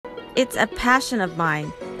It's a passion of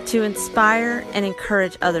mine to inspire and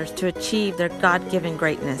encourage others to achieve their God-given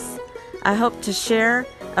greatness. I hope to share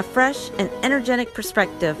a fresh and energetic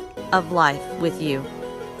perspective of life with you,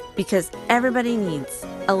 because everybody needs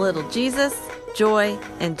a little Jesus, joy,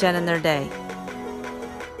 and Jen in their day.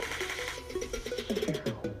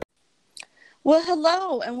 Well,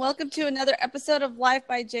 hello, and welcome to another episode of Life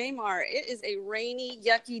by Jamar. It is a rainy,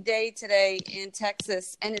 yucky day today in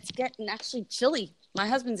Texas, and it's getting actually chilly. My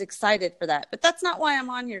husband's excited for that, but that's not why I'm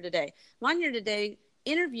on here today. I'm on here today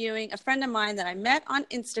interviewing a friend of mine that I met on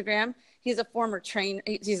Instagram. He's a former trainer.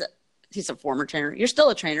 He's a former trainer. You're still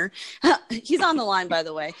a trainer. He's on the line, by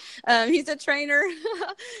the way. He's a trainer.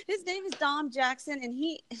 His name is Dom Jackson, and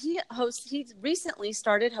he's recently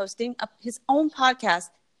started hosting his own podcast.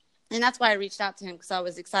 And that's why I reached out to him, because I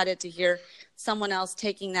was excited to hear someone else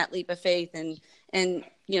taking that leap of faith and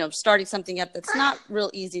starting something up that's not real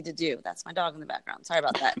easy to do. That's my dog in the background. Sorry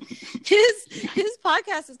about that. His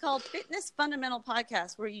podcast is called Fitness Fundamental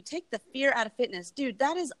Podcast, where you take the fear out of fitness. Dude,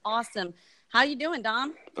 that is awesome. How you doing,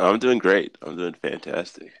 Dom? I'm doing great. I'm doing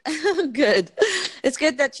fantastic. Good. It's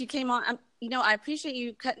good that you came on. I appreciate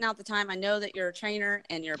you cutting out the time. I know that you're a trainer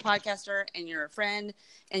and you're a podcaster and you're a friend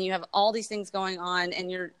and you have all these things going on, and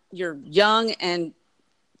you're young and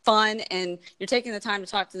fun, and you're taking the time to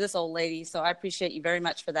talk to this old lady. So I appreciate you very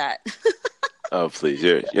much for that. Oh, please.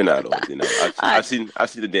 You're not old. I've seen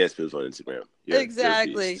the dance moves on Instagram.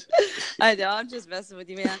 Exactly. I know. I'm just messing with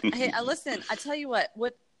you, man. Hey, listen, I tell you what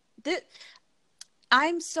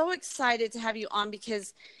I'm so excited to have you on,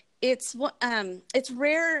 because it's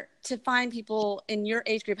rare to find people in your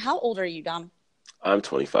age group. How old are you, Dom? I'm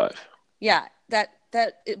 25. Yeah, that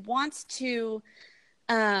it wants to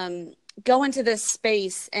go into this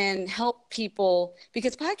space and help people,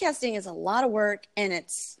 because podcasting is a lot of work, and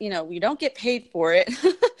it's, you don't get paid for it.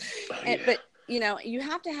 But you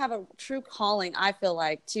have to have a true calling, I feel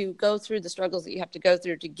like, to go through the struggles that you have to go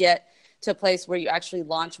through to get to a place where you actually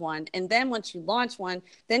launch one. And then once you launch one,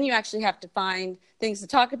 then you actually have to find things to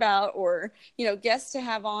talk about, or, guests to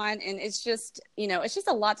have on. And it's just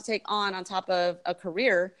a lot to take on top of a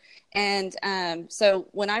career. And so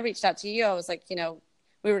when I reached out to you, I was like,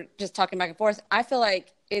 we were just talking back and forth. I feel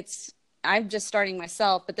like I'm just starting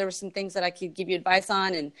myself, but there were some things that I could give you advice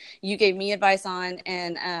on, and you gave me advice on.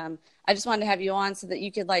 And I just wanted to have you on so that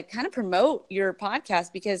you could kind of promote your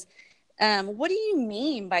podcast, because what do you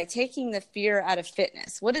mean by taking the fear out of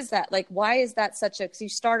fitness? What is that? Why is that because you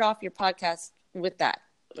start off your podcast with that?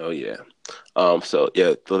 Oh, yeah. So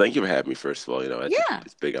thank you for having me, first of all. It's a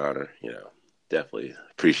big honor, definitely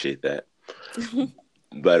appreciate that.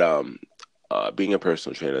 But being a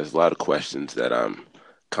personal trainer, there's a lot of questions that I'm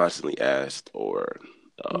constantly asked, or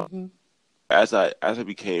as I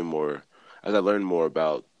learned more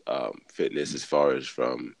about fitness, as far as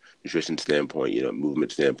from nutrition standpoint,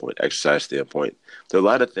 movement standpoint, exercise standpoint, there are a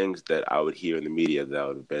lot of things that I would hear in the media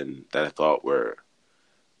that I thought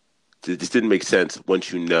just didn't make sense.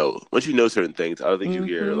 Once you know certain things, other things you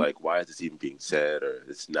hear, like, why is this even being said, or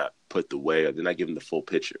it's not put the way, or they're not giving the full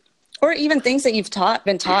picture. Or even things that you've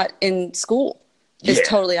been taught in school is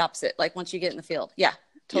totally opposite. Once you get in the field. Yeah,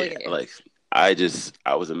 totally get you.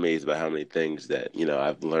 I was amazed by how many things that,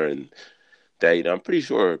 I've learned that, I'm pretty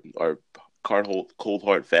sure are cold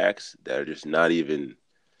hard facts that are just not even,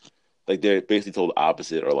 they're basically told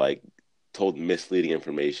opposite, or told misleading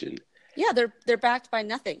information. Yeah, they're backed by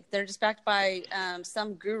nothing. They're just backed by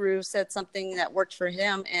some guru said something that worked for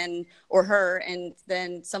him or her, and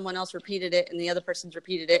then someone else repeated it, and the other person's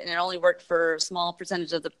repeated it, and it only worked for a small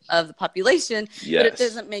percentage of the population. Yes. But it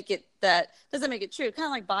doesn't make it true. Kind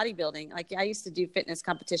of like bodybuilding. I used to do fitness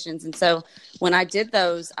competitions, and so when I did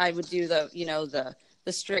those, I would do the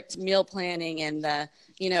strict meal planning, and the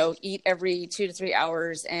eat every 2 to 3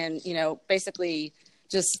 hours, and protein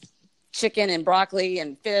just chicken and broccoli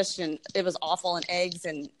and fish, and it was awful, and eggs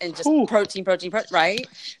and just protein, right?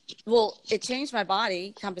 Well, it changed my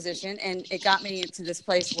body composition, and it got me into this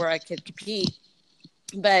place where I could compete.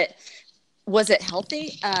 But was it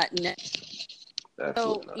healthy? No.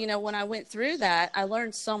 Absolutely So, when I went through that, I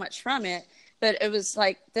learned so much from it. But it was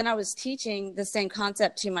then I was teaching the same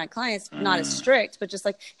concept to my clients, not as strict, but just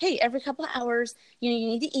hey, every couple of hours, you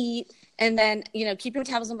need to eat, and then, keep your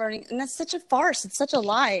metabolism burning. And that's such a farce. It's such a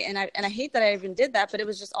lie. And I hate that I even did that, but it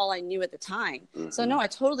was just all I knew at the time. So no, I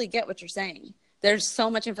totally get what you're saying. There's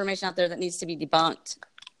so much information out there that needs to be debunked.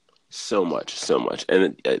 So much.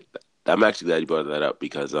 And I'm actually glad you brought that up,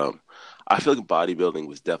 because I feel like bodybuilding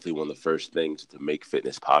was definitely one of the first things to make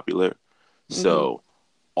fitness popular. So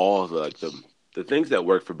all the things that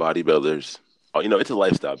work for bodybuilders, it's a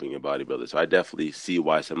lifestyle being a bodybuilder. So I definitely see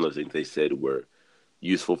why some of those things they said were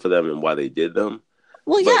useful for them and why they did them.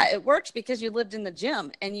 Well, yeah, it worked because you lived in the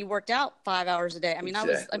gym and you worked out 5 hours a day. I mean,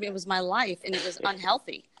 exactly. it was my life and it was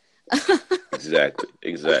unhealthy. Exactly.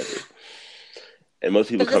 And most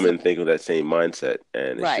people come in and think of that same mindset,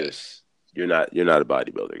 and it's just you're not a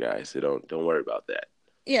bodybuilder, guys. So don't worry about that.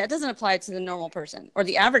 Yeah, it doesn't apply to the normal person or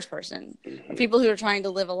the average person, or people who are trying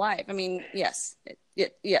to live a life. I mean, yes,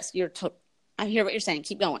 I hear what you're saying.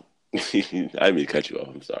 Keep going. I didn't mean to cut you off.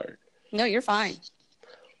 I'm sorry. No, you're fine.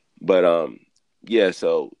 But yeah.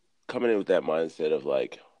 So coming in with that mindset of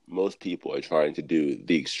like most people are trying to do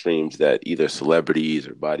the extremes that either celebrities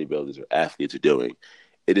or bodybuilders or athletes are doing,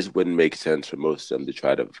 it just wouldn't make sense for most of them to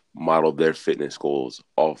try to model their fitness goals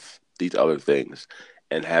off these other things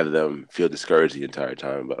and have them feel discouraged the entire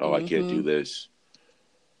time. But, I can't do this.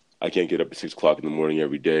 I can't get up at 6 o'clock in the morning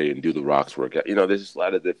every day and do the rocks workout. There's just a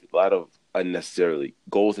lot of unnecessarily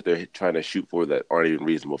goals that they're trying to shoot for that aren't even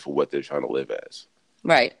reasonable for what they're trying to live as.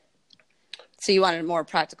 Right. So you wanted a more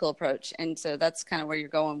practical approach. And so that's kind of where you're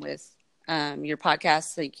going with your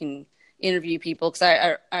podcast, so you can interview people.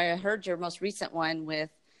 Because I heard your most recent one with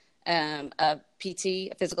a PT,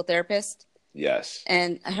 a physical therapist. Yes.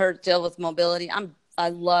 And I heard deal with mobility. I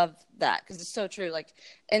love that because it's so true. Like,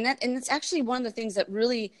 and it's actually one of the things that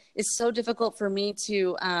really is so difficult for me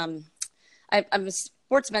to. I'm a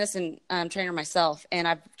sports medicine trainer myself, and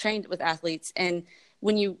I've trained with athletes. And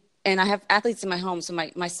I have athletes in my home. So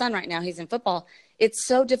my son right now, he's in football. It's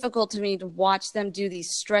so difficult to me to watch them do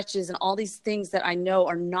these stretches and all these things that I know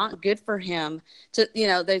are not good for him.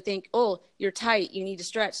 They think, oh, you're tight, you need to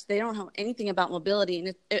stretch. They don't know anything about mobility.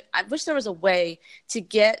 And I wish there was a way to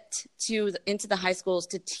get into the high schools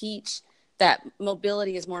to teach that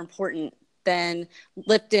mobility is more important than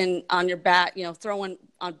lifting on your back, throwing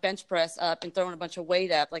on bench press up and throwing a bunch of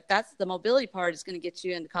weight up. Like, that's the mobility part is going to get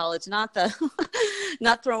you into college, not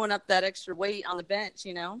not throwing up that extra weight on the bench,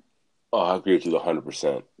 Oh, I agree with you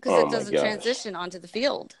 100%. Because it doesn't transition onto the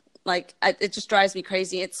field. Like, it just drives me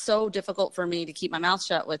crazy. It's so difficult for me to keep my mouth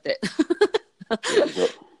shut with it.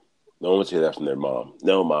 No one say that from their mom.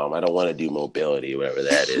 No, Mom, I don't want to do mobility, whatever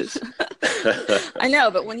that is. I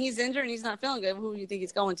know, but when he's injured and he's not feeling good, who do you think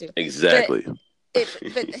he's going to? Exactly.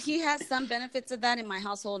 But he has some benefits of that in my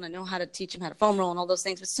household, and I know how to teach him how to foam roll and all those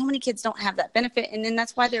things. But so many kids don't have that benefit, and then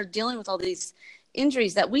that's why they're dealing with all these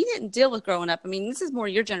injuries that we didn't deal with growing up. I mean, this is more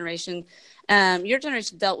your generation. Your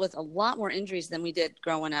generation dealt with a lot more injuries than we did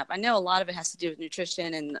growing up. I know a lot of it has to do with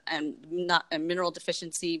nutrition and not a mineral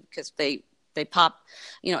deficiency because they pop,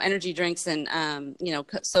 energy drinks and,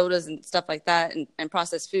 sodas and stuff like that and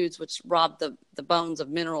processed foods, which rob the bones of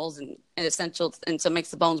minerals and essentials. And so it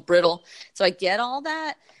makes the bones brittle. So I get all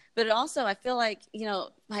that. But it also, I feel like,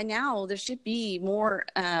 by now there should be more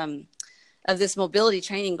of this mobility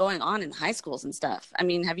training going on in high schools and stuff. I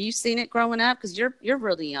mean, have you seen it growing up? Because you're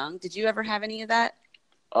really young. Did you ever have any of that?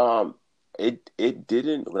 It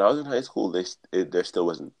didn't. When I was in high school, there still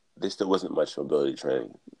wasn't much mobility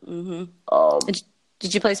training. Mm-hmm.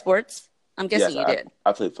 Did you play sports? I'm guessing you did.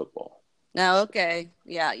 I played football. No, okay,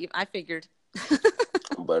 yeah, I figured.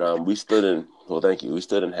 But we still didn't. Well, thank you. We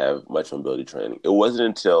still didn't have much mobility training. It wasn't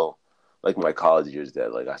until like my college years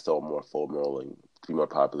that like I saw more foam rolling to be more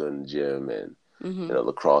popular in the gym and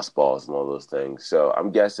lacrosse balls and all those things. So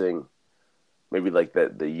I'm guessing maybe like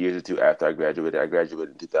that the years or two after I graduated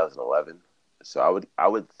in 2011. So I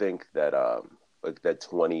would think that like that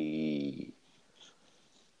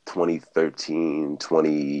 2013,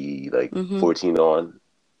 14 on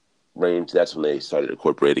range, that's when they started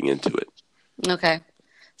incorporating into it. Okay.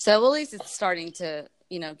 So well, at least it's starting to,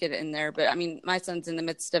 get it in there. But I mean, my son's in the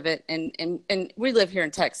midst of it and we live here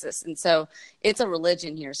in Texas. And so it's a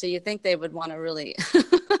religion here. So you think they would want to really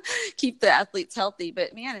keep the athletes healthy.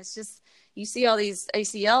 But man, it's just, you see all these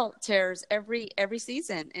ACL tears every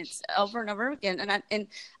season. It's over and over again. And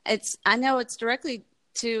I know it's directly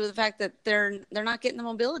to the fact that they're not getting the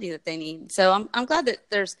mobility that they need. So I'm glad that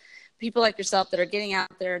there's people like yourself that are getting out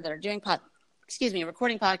there, that are doing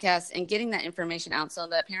recording podcasts and getting that information out so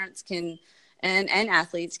that parents can and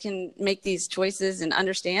athletes can make these choices and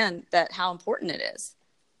understand that how important it is.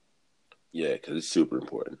 Yeah, because it's super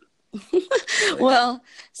important. Well,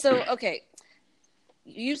 so okay.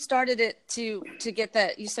 You started it to get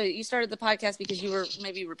that. You started the podcast because you were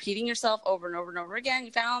maybe repeating yourself over and over and over again.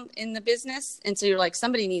 You found in the business, and so you're like,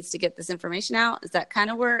 somebody needs to get this information out. Is that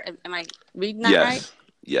kind of where? Am I reading that right?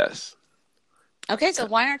 Yes. Okay, so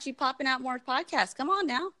why aren't you popping out more podcasts? Come on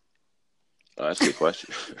now. Oh, that's a good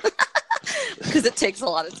question. Because it takes a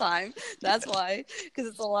lot of time. That's why. Because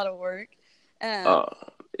it's a lot of work.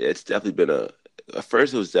 It's definitely been at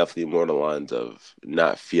first, it was definitely more on the lines of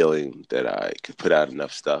not feeling that I could put out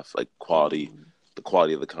enough stuff, like quality the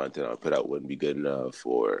quality of the content I put out wouldn't be good enough,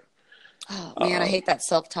 or oh man, I hate that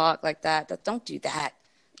self-talk like that. Don't do that.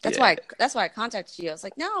 That's why I contacted you. I was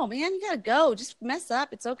like, no, man, you gotta go. Just mess up.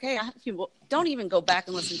 It's okay. Don't even go back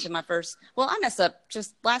and listen to my first. Well, I messed up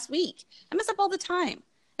just last week. I mess up all the time.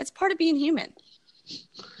 It's part of being human.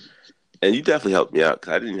 And you definitely helped me out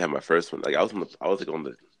because I didn't have my first one. Like I was like on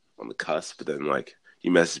the cusp, but then like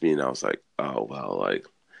you messaged me and I was like, oh well, like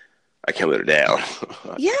I can't let her down.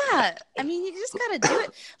 Yeah, I mean, you just gotta do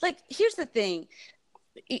it. Like, here's the thing.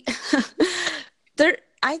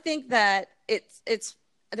 I think that it's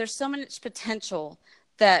there's so much potential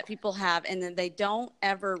that people have, and then they don't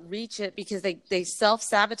ever reach it because they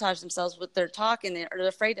self-sabotage themselves with their talk, and they're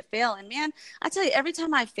afraid to fail. And man, I tell you, every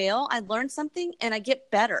time I fail, I learn something and I get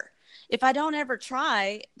better. If I don't ever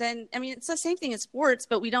try, then, I mean, it's the same thing in sports,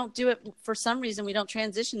 but we don't do it for some reason. We don't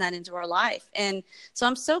transition that into our life. And so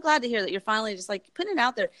I'm so glad to hear that you're finally just like putting it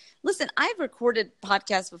out there. Listen, I've recorded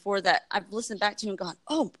podcasts before that I've listened back to and gone,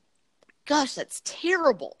 oh gosh, that's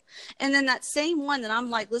terrible. And then that same one that I'm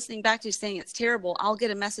like listening back to saying it's terrible, I'll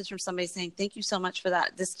get a message from somebody saying, thank you so much for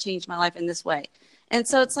that. This changed my life in this way. And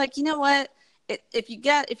so it's like, you know what? If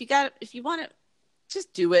you want to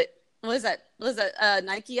just do it. Was that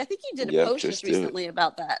Nike? I think you did a post just recently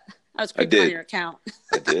about that. I was creeping on your account.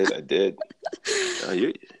 I did.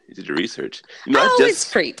 You did your research.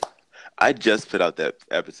 It's creep. I just put out that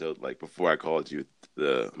episode like before I called you,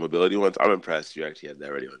 the mobility ones. I'm impressed you actually had that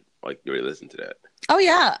already on. Like you already listened to that. Oh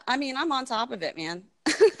yeah, I mean I'm on top of it, man.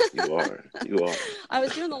 You are. I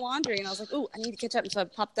was doing the laundry and I was like, "Oh, I need to catch up." And so I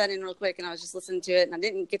popped that in real quick, and I was just listening to it, and I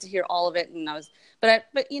didn't get to hear all of it, and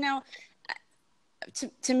but you know.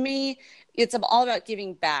 To me, it's all about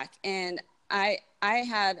giving back. And I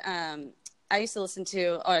used to listen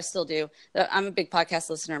to, or I still do. I'm a big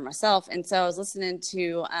podcast listener myself. And so I was listening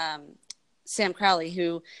to Sam Crowley,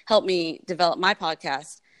 who helped me develop my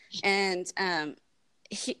podcast. And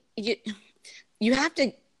you have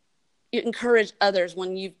to encourage others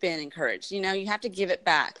when you've been encouraged. You have to give it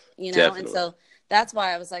back, Definitely. And so that's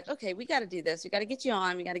why I was like, okay, we got to do this. We got to get you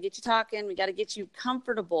on. We got to get you talking. We got to get you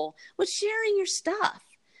comfortable with sharing your stuff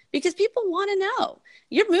because people want to know.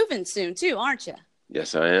 You're moving soon too, aren't you?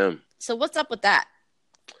 Yes, I am. So what's up with that?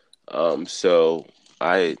 So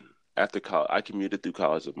after college, I commuted through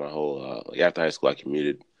college with my whole, after high school, I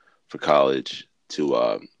commuted for college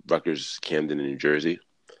to Rutgers, Camden, in New Jersey.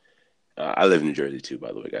 I live in New Jersey too,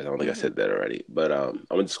 by the way, guys. I don't think I said that already. But I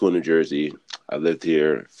went to school in New Jersey. I lived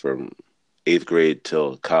here from 8th grade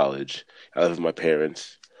till college. I lived with my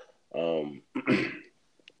parents.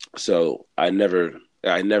 So I never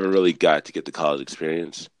really got to get the college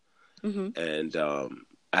experience. Mm-hmm. And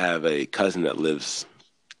I have a cousin that lives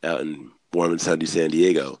out in warm and sunny San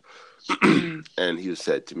Diego. And he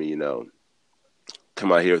said to me,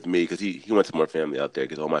 come out here with me, because he went to more family out there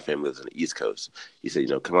because all my family lives on the East Coast. He said,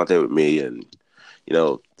 come out there with me and,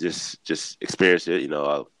 just experience it.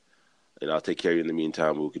 I'll take care of you in the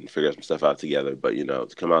meantime. We can figure some stuff out together. But,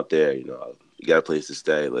 to come out there, you got a place to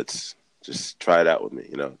stay. Let's just try it out with me,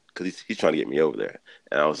 because he's trying to get me over there.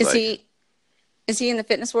 And I was is he in the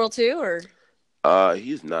fitness world too, or?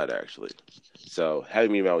 He's not actually. So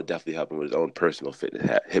having me around would definitely help him with his own personal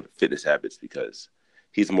fitness habits, because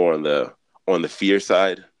he's more on the fear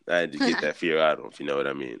side. I had to get that fear out of him, if you know what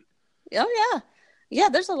I mean. Oh, yeah. Yeah,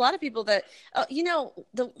 there's a lot of people that,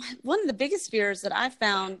 one of the biggest fears that I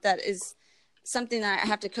found that is something that I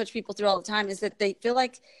have to coach people through all the time is that they feel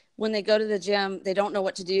like when they go to the gym, they don't know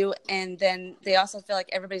what to do. And then they also feel like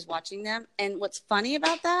everybody's watching them. And what's funny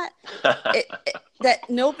about that, that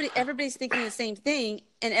everybody's thinking the same thing.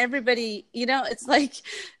 And everybody, it's like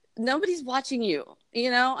nobody's watching you.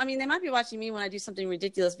 I mean, they might be watching me when I do something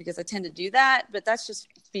ridiculous because I tend to do that, but that's just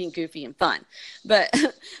being goofy and fun. But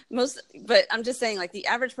I'm just saying, like, the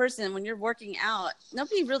average person, when you're working out,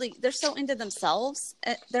 they're so into themselves,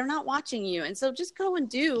 they're not watching you. And so just go and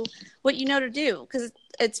do what you know to do. Because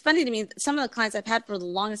it's funny to me, some of the clients I've had for the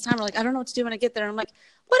longest time are like, I don't know what to do when I get there. And I'm like,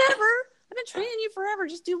 whatever. I've been training you forever.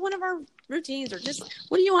 Just do one of our routines, or just,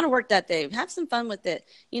 what do you want to work that day? Have some fun with it.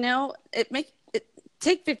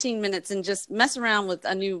 Take 15 minutes and just mess around with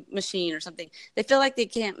a new machine or something. They feel like they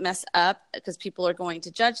can't mess up because people are going to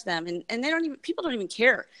judge them, and people don't even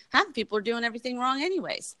care. Half the people are doing everything wrong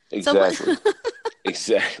anyways. Exactly.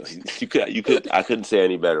 Exactly. I couldn't say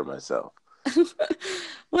any better myself.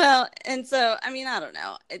 Well, and so, I mean, I don't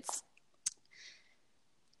know.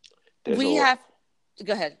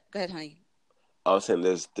 Go ahead, honey. I was saying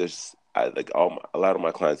there's a lot of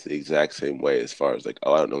my clients are the exact same way, as far as like,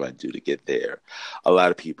 I don't know what I do to get there. A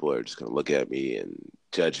lot of people are just going to look at me and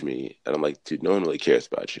judge me. And I'm like, dude, no one really cares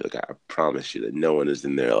about you. Like, I promise you that no one is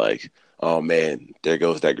in there like, oh man, there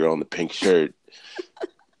goes that girl in the pink shirt.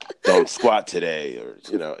 Don't squat today, or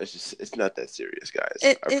it's not that serious, guys.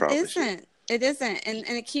 I promise you. It isn't, and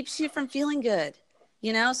it keeps you from feeling good.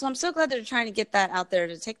 So I'm so glad they're trying to get that out there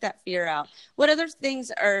to take that fear out. What other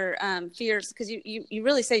things are fears? Because you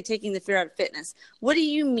really say taking the fear out of fitness. What do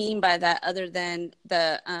you mean by that, other than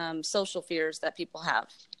the social fears that people have?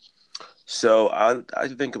 So I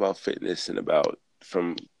think about fitness in about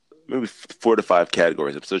from maybe 4 to 5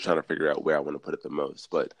 categories. I'm still trying to figure out where I want to put it the most.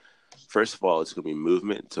 But first of all, it's going to be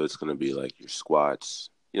movement. So it's going to be like your squats,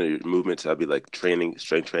 your movements. That'll be like training,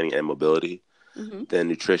 strength training, and mobility. Mm-hmm. Then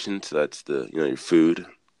nutrition. So that's your food.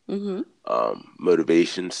 Mm-hmm.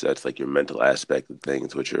 Motivation. So that's like your mental aspect of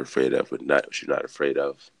things, what you're afraid of, what you're not afraid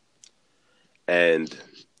of. And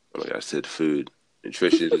oh my God, I said food,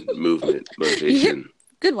 nutrition, movement, motivation.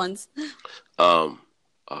 Good ones. The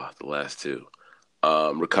last two.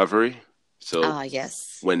 Recovery. So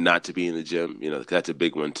yes. When not to be in the gym, that's a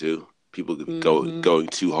big one too. People going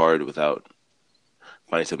too hard without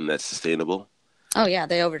finding something that's sustainable. Oh yeah,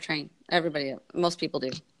 they overtrain. Most people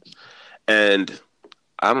do. And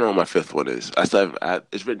I don't know what my fifth one is.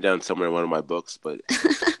 It's written down somewhere in one of my books, but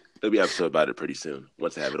there'll be an episode about it pretty soon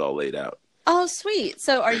once I have it all laid out. Oh, sweet.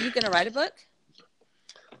 So are you going to write a book?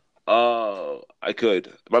 I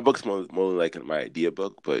could. My book's more like my idea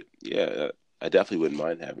book, but yeah, I definitely wouldn't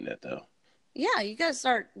mind having that though. Yeah, you got to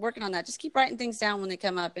start working on that. Just keep writing things down when they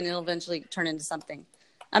come up, and it'll eventually turn into something.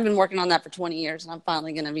 I've been working on that for 20 years, and I'm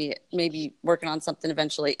finally going to be maybe working on something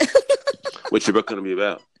eventually. What's your book going to be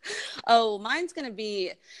about? Oh, mine's going to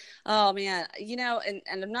be, oh man,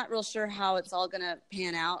 and I'm not real sure how it's all going to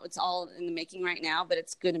pan out. It's all in the making right now, but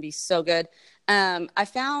it's going to be so good. I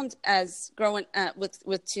found as growing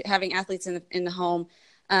with having athletes in the home,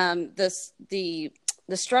 the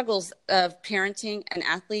struggles of parenting an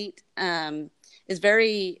athlete is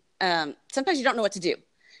very sometimes you don't know what to do,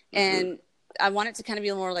 and I want it to kind of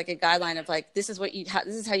be more like a guideline of like this is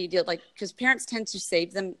how you deal, like, because parents tend to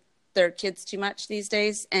save their kids too much these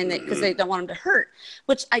days, and because they don't want them to hurt,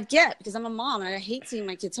 which I get because I'm a mom and I hate seeing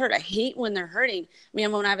my kids hurt. I hate when they're hurting. I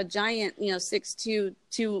mean, when I have a giant 6'2",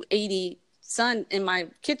 280 son in my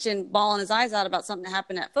kitchen bawling his eyes out about something that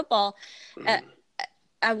happened at football,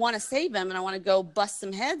 I want to save him and I want to go bust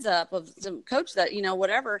some heads up of some coach that,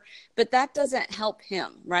 whatever, but that doesn't help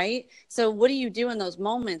him. Right. So what do you do in those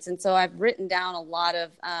moments? And so I've written down a lot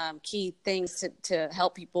of key things to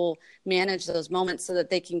help people manage those moments so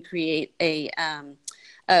that they can create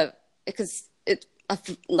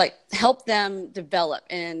help them develop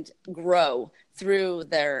and grow through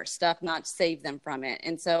their stuff, not save them from it.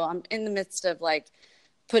 And so I'm in the midst of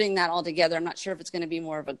putting that all together. I'm not sure if it's going to be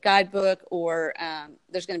more of a guidebook or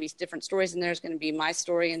there's going to be different stories in there. There's going to be my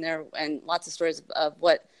story in there and lots of stories of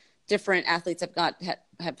what different athletes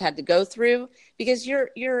have had to go through, because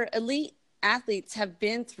your elite athletes have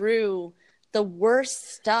been through the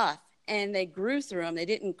worst stuff and they grew through them. They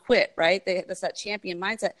didn't quit, right? That's that champion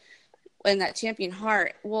mindset and that champion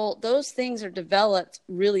heart. Well, those things are developed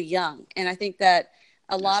really young. And I think that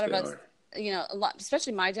a lot of us,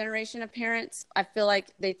 especially my generation of parents, I feel like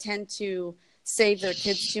they tend to save their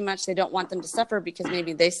kids too much. They don't want them to suffer because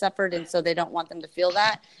maybe they suffered, and so they don't want them to feel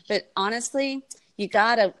that. But honestly, you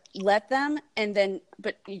got to let them,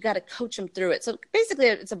 but you got to coach them through it. So basically,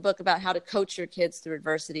 it's a book about how to coach your kids through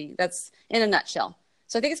adversity. That's in a nutshell.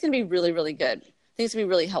 So I think it's going to be really, really good. I think it's going to be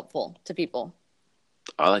really helpful to people.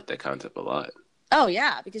 I like that concept a lot. Oh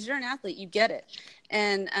yeah, because you're an athlete, you get it.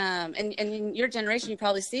 And in your generation, you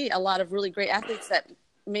probably see a lot of really great athletes that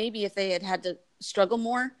maybe if they had to struggle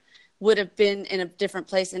more, would have been in a different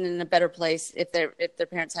place and in a better place if their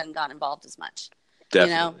parents hadn't gotten involved as much.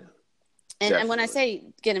 Definitely. And when I say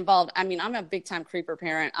get involved, I mean, I'm a big time creeper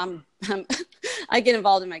parent. I get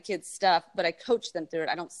involved in my kids' stuff, but I coach them through it.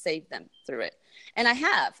 I don't save them through it. And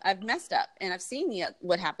I've messed up, and I've seen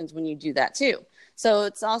what happens when you do that too. So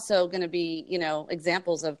it's also going to be,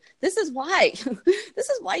 examples of this is why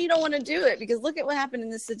you don't want to do it, because look at what happened in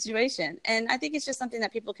this situation. And I think it's just something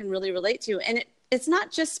that people can really relate to. And it's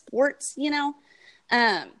not just sports,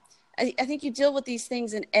 I think you deal with these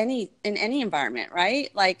things in any environment,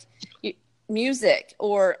 right? Like music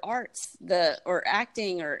or arts, or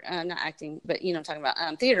acting, or not acting, but I'm talking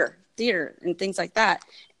about theater and things like that.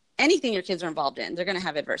 Anything your kids are involved in, they're going to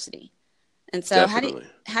have adversity. And so how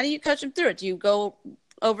do you coach them through it? Do you go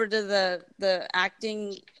over to the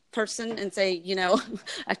acting person and say,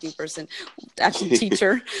 acting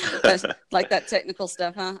teacher, like that technical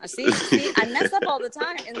stuff, huh? I see, I mess up all the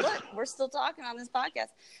time. And look, we're still talking on this podcast.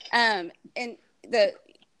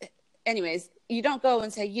 Anyways, you don't go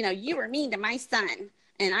and say, you were mean to my son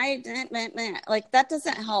and like that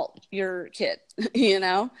doesn't help your kid, you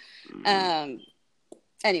know?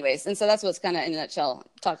 Anyways, and so that's what's kind of in a nutshell.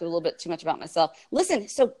 Talked a little bit too much about myself. Listen,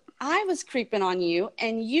 so I was creeping on you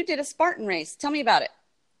and you did a Spartan race. Tell me about it.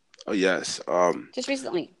 Oh, yes. Just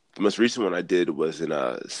recently. The most recent one I did was in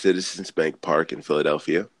Citizens Bank Park in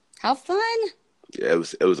Philadelphia. How fun. Yeah,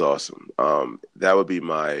 it was awesome. That would be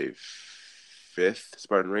my 5th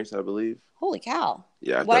Spartan race, I believe. Holy cow.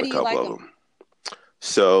 Yeah, I've done a couple of them.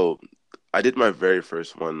 So I did my very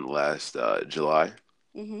first one last July.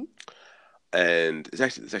 Mm-hmm. And it's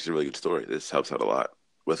actually a really good story. This helps out a lot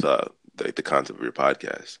with the concept of your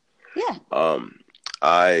podcast. Yeah.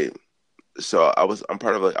 I was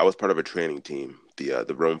part of a training team,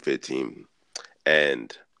 the Rome Fit team,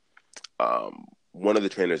 and one of the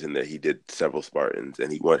trainers in there, he did several Spartans,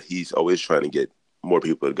 and he's always trying to get more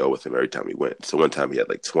people to go with him every time he went. So one time he had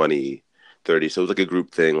like 20, 30. So it was like a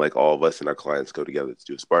group thing, like all of us and our clients go together to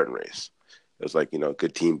do a Spartan race. It was like,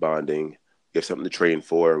 good team bonding. We have something to train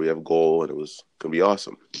for. We have a goal, and it was going to be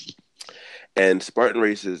awesome. And Spartan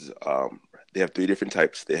races, they have 3 different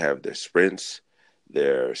types. They have their sprints,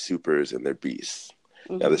 their supers, and their beasts.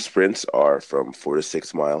 Mm-hmm. Now, the sprints are from 4 to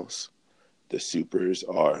 6 miles. The supers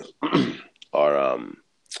are, I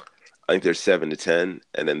think they're 7 to 10,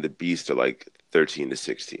 and then the beasts are like 13 to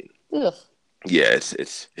 16. Ugh. Yeah,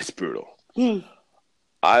 it's brutal. Mm.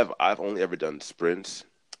 I've only ever done sprints.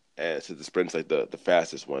 And so the sprint's like the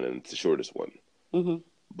fastest one and it's the shortest one. Mm-hmm.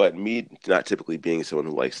 But me not typically being someone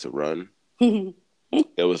who likes to run, it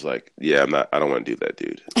was like, yeah, I don't want to do that,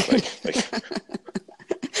 dude.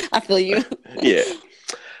 I feel you. Yeah.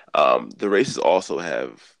 The races also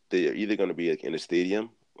they're either going to be like in a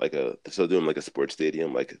stadium, so doing like a sports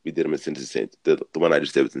stadium, like we did them in Citizens. The one I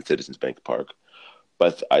just did was in Citizens Bank Park.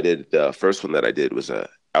 But the first one that I did was a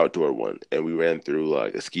outdoor one, and we ran through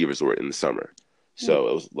like a ski resort in the summer. So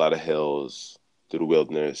it was a lot of hills, through the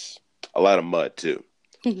wilderness, a lot of mud too.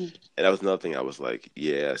 Mm-hmm. And that was another thing I was like,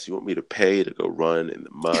 yeah, so you want me to pay to go run in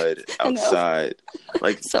the mud outside?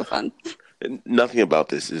 Like, so fun. Nothing about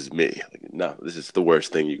this is me. Like, no, this is the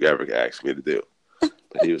worst thing you ever asked me to do.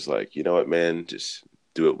 But he was like, you know what, man, just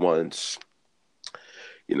do it once.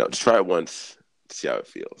 Just try it once, see how it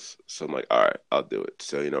feels. So I'm like, all right, I'll do it.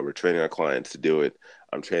 So, we're training our clients to do it.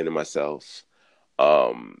 I'm training myself.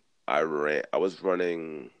 I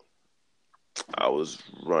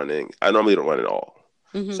normally don't run at all.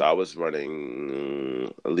 Mm-hmm. So I was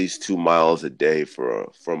running at least 2 miles a day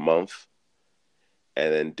for a month,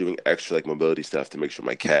 and then doing extra like mobility stuff to make sure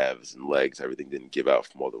my calves and legs, everything didn't give out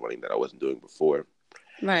from all the running that I wasn't doing before.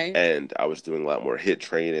 Right. And I was doing a lot more HIIT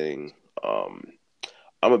training.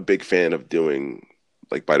 I'm a big fan of doing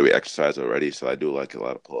like bodyweight exercise already, so I do like a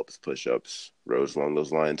lot of pull-ups, push-ups, rows along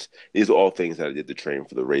those lines. These are all things that I did to train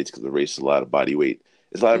for the race, because the race is a lot of body weight.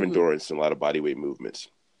 It's a lot of endurance and a lot of body weight movements.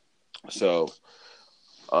 So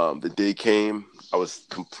the day came, I was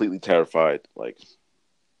completely terrified. Like,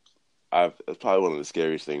 it's probably one of the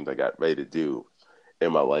scariest things I got ready to do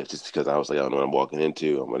in my life, just because I was like, I don't know what I'm walking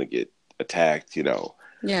into. I'm going to get attacked,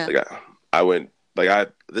 Yeah. Like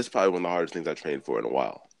this is probably one of the hardest things I trained for in a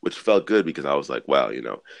while, which felt good because I was like, wow, this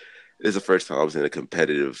is the first time I was in a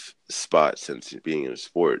competitive spot since being in a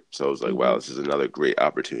sport. So I was like, wow, this is another great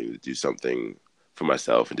opportunity to do something for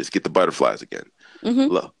myself and just get the butterflies again.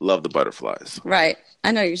 Mm-hmm. Love the butterflies. Right.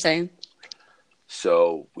 I know what you're saying.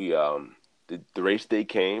 So we, the race day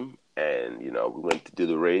came, and, we went to do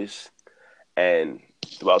the race, and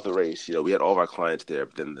throughout the race, we had all of our clients there,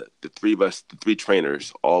 but then the 3 of us, the 3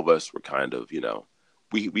 trainers, all of us were kind of,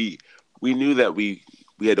 we knew that we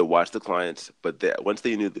had to watch the clients, but once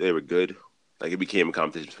they knew that they were good, like, it became a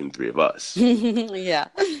competition between the 3 of us. Yeah.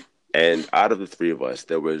 And out of the 3 of us,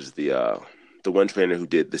 there was the one trainer who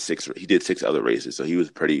did 6 other races, so he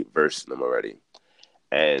was pretty versed in them already.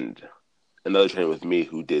 And another trainer with me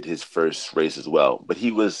who did his first race as well, but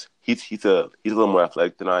he's a little more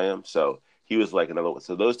athletic than I am, so he was like another one.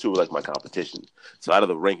 So those 2 were like my competition. So out of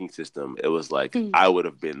the ranking system, it was like I would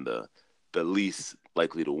have been the least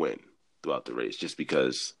likely to win throughout the race, just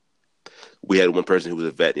because we had one person who was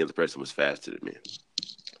a vet and the other person was faster than me.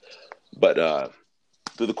 But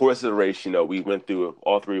through the course of the race,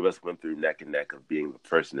 all 3 of us went through neck and neck of being the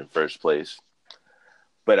person in first place.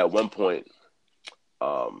 But at one point,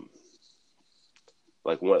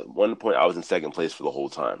 one point I was in second place for the whole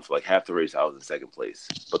time. So like half the race I was in second place,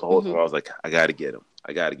 but the whole time I was like, I gotta get him.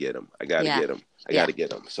 I gotta get him. I gotta get him. I gotta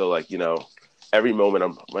get him. So like, every moment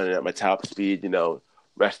I'm running at my top speed,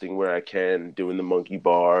 resting where I can, doing the monkey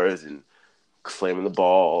bars and slamming the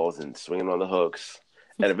balls and swinging on the hooks.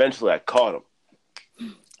 And eventually I caught him.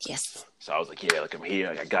 Yes. So I was like, yeah, like, I'm here.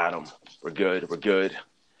 Like, I got him. We're good.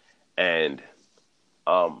 and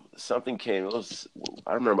something came. It was,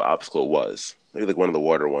 I don't remember what obstacle it was. Maybe like one of the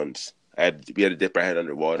water ones. We had to dip our head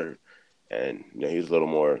underwater, and he was a little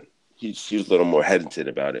more. She was a little more hesitant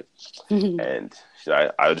about it, and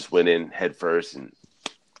I just went in head first and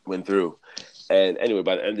went through. And anyway,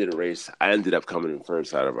 by the end of the race, I ended up coming in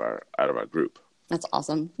first out of our group. That's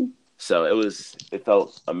awesome. So it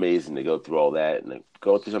felt amazing to go through all that and like,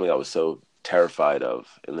 go through something I was so terrified of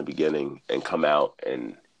in the beginning and come out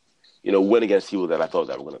and win against people that I thought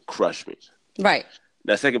that were going to crush me. Right.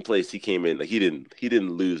 Now, second place, he came in like he didn't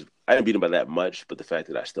lose. I didn't beat him by that much, but the fact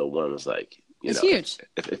that I still won was like, it's huge.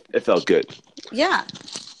 It felt good. Yeah.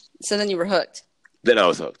 So then you were hooked. Then I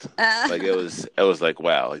was hooked. Like it was like,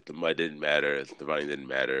 wow, like the mud didn't matter, the running didn't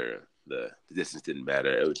matter, the distance didn't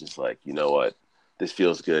matter. It was just like, you know what, this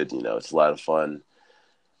feels good. It's a lot of fun.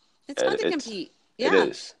 It's fun to compete. Yeah,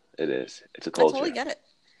 it is. It's a culture. I totally get it.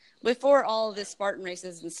 Before all of this Spartan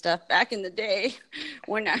races and stuff, back in the day,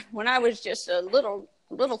 when I was just a little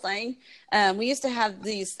thing, we used to have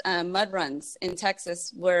these mud runs in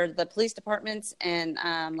Texas where the police departments and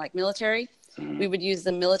like military. We would use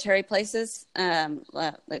the military places.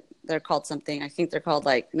 Like they're called something. I think they're called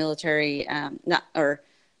like military,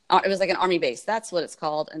 it was like an army base. That's what it's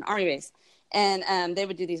called, an army base. And they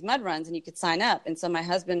would do these mud runs, and you could sign up. And so my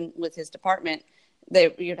husband, with his department,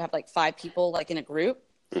 you'd have like 5 people like in a group.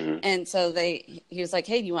 Mm-hmm. And so he was like,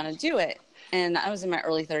 "Hey, do you want to do it?" And I was in my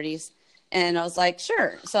early 30s, and I was like,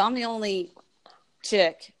 "Sure." So I'm the only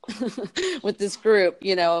chick with this group,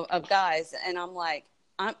 of guys, and I'm like,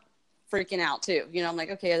 I'm freaking out too. I'm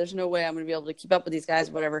like, okay, there's no way I'm going to be able to keep up with these guys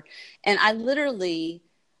or whatever. And I literally,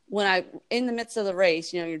 in the midst of the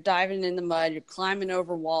race, you're diving in the mud, you're climbing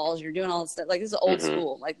over walls, you're doing all this stuff. Like, this is old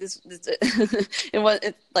school. Like this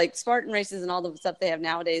it's like Spartan races and all the stuff they have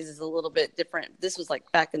nowadays is a little bit different. This was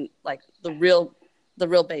like back in like the real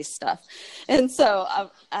base stuff. And so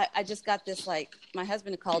I just got this, like, my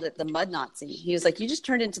husband called it the mud Nazi. He was like, you just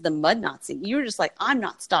turned into the mud Nazi. You were just like, I'm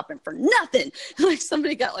not stopping for nothing. Like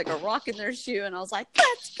somebody got like a rock in their shoe and I was like,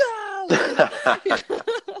 let's go.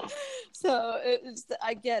 So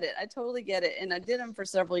I get it. I totally get it. And I did them for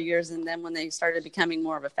several years. And then when they started becoming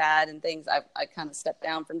more of a fad and things, I kind of stepped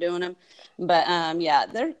down from doing them. But yeah,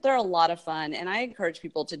 they're a lot of fun. And I encourage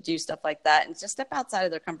people to do stuff like that and just step outside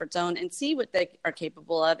of their comfort zone and see what they are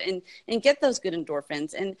capable of and get those good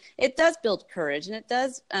endorphins. And it does build courage, and it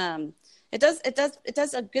does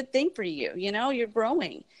a good thing for you. You're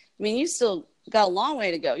growing. I mean, you still got a long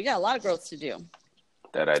way to go. You got a lot of growth to do.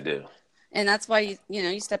 That I do. And that's why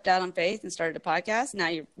you stepped out on faith and started a podcast. Now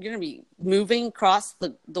you're going to be moving across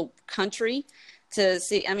the country to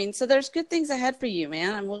see. I mean, so there's good things ahead for you,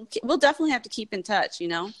 man. And we'll definitely have to keep in touch.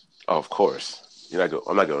 Oh, of course.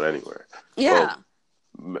 I'm not going anywhere. Yeah.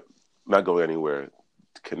 Well, I'm not going anywhere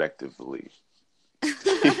connectively.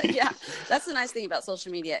 Yeah, that's the nice thing about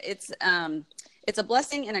social media. It's a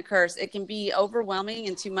blessing and a curse. It can be overwhelming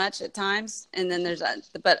and too much at times. And then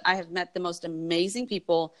but I have met the most amazing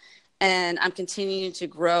people. And I'm continuing to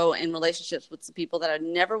grow in relationships with some people that I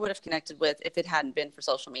never would have connected with if it hadn't been for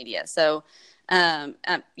social media. So, yes,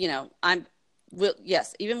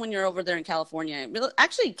 even when you're over there in California,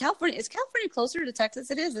 actually, is California closer to Texas?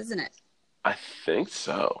 It is, isn't it? I think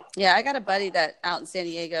so. Yeah, I got a buddy that out in San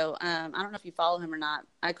Diego. I don't know if you follow him or not.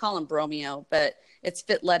 I call him Bromeo, but it's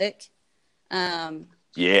Fitletic. Yeah.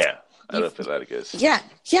 I know what Fitletic is. Yeah.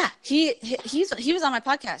 He was on my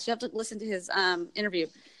podcast. You have to listen to his interview.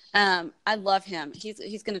 I love him.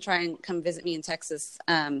 He's going to try and come visit me in Texas.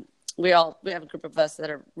 We have a group of us that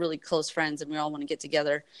are really close friends, and we all want to get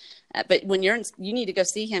together. But when you need to go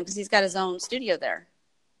see him because he's got his own studio there.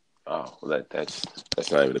 Oh, well, that's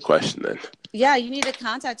not even a question then. Yeah, you need to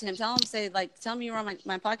contact him. Tell me you were on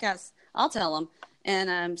my podcast. I'll tell him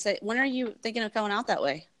and say, when are you thinking of coming out that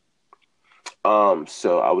way?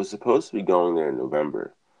 So I was supposed to be going there in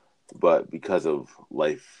November, but because of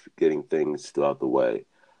life getting things still out the way.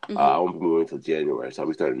 I won't be moving until January, so I'll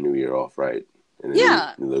be starting a new year off right in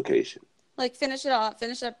a new location. Like finish up,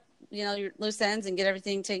 your loose ends and get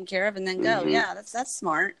everything taken care of, and then go. Yeah, that's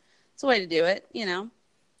smart. It's a way to do it. You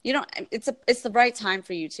don't. It's the right time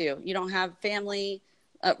for you too. You don't have family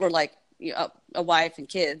or like a wife and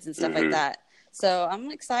kids and stuff like that. So I'm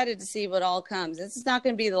excited to see what all comes. This is not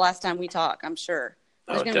going to be the last time we talk. I'm sure.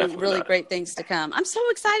 There's going to be really great things to come. I'm so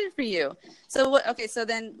excited for you. So so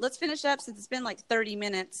then let's finish up since it's been like 30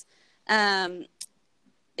 minutes.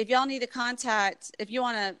 If y'all need to contact, if you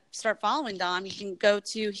want to start following Dom, you can go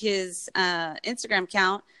to his Instagram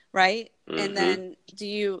account, right? And then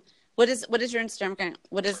what is your Instagram account?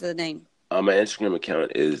 What is the name? My Instagram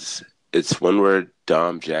account it's one word,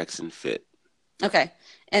 Dom Jackson Fit. Okay.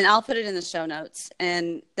 And I'll put it in the show notes.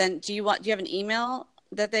 And then do you have an email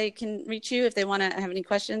that they can reach you if they want to have any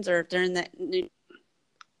questions, or if they're in that new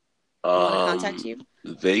want to contact you?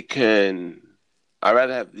 They can. I would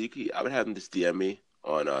have them just DM me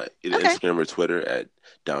on either Instagram or Twitter at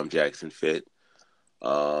Dom Jackson Fit.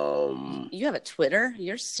 You have a Twitter?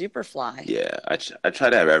 You're super fly. Yeah, I try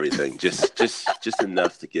to have everything, just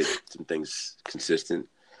enough to get some things consistent.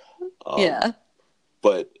 Yeah.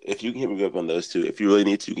 But if you can hit me up on those two, if you really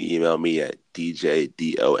need to, you can email me at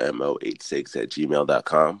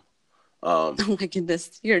djdomo86@gmail.com. Oh my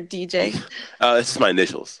goodness, you're a DJ. This is my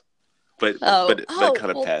initials. But it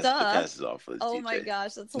kind of passes off as Oh DJ. My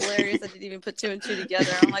gosh, that's hilarious. I didn't even put 2 and 2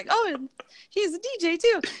 together. I'm like, oh, and he's a DJ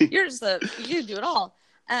too. You do it all.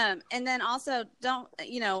 And then also Don's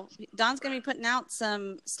going to be putting out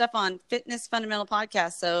some stuff on Fitness Fundamental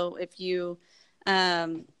Podcast. So if you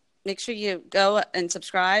make sure you go and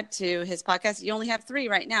subscribe to his podcast. You only have 3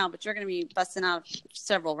 right now, but you're going to be busting out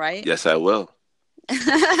several, right? Yes, I will.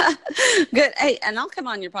 Good. Hey, and I'll come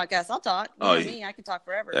on your podcast. I'll talk. Me, I can talk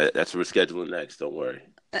forever. That's what we're scheduling next. Don't worry.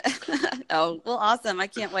 Oh, well, awesome. I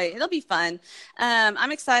can't wait. It'll be fun.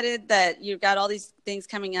 I'm excited that you've got all these things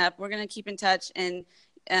coming up. We're going to keep in touch. And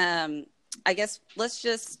I guess let's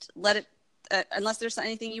just let it, unless there's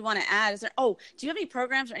anything you want to add. Do you have any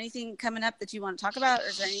programs or anything coming up that you want to talk about? Or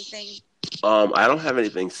is there anything? I don't have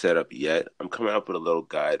anything set up yet. I'm coming up with a little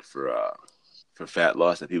guide for fat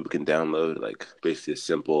loss that people can download, like basically a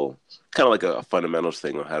simple, kind of like a fundamentals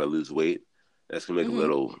thing on how to lose weight. That's gonna make a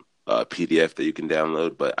little PDF that you can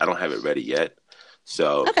download, but I don't have it ready yet.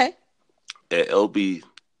 So okay,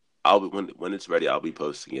 when it's ready, I'll be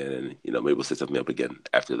posting it, and maybe we'll set something up again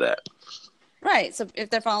after that. Right. So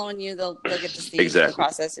if they're following you, they'll get to see exactly the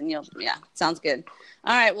process, and sounds good.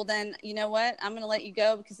 All right. Well, then, you know what? I'm going to let you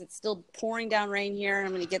go because it's still pouring down rain here. I'm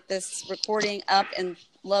going to get this recording up and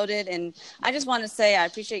loaded. And I just want to say I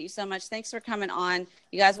appreciate you so much. Thanks for coming on.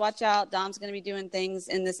 You guys watch out. Dom's going to be doing things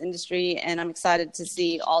in this industry, and I'm excited to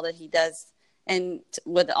see all that he does and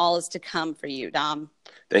what all is to come for you, Dom.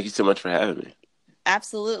 Thank you so much for having me.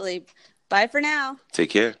 Absolutely. Bye for now.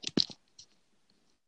 Take care.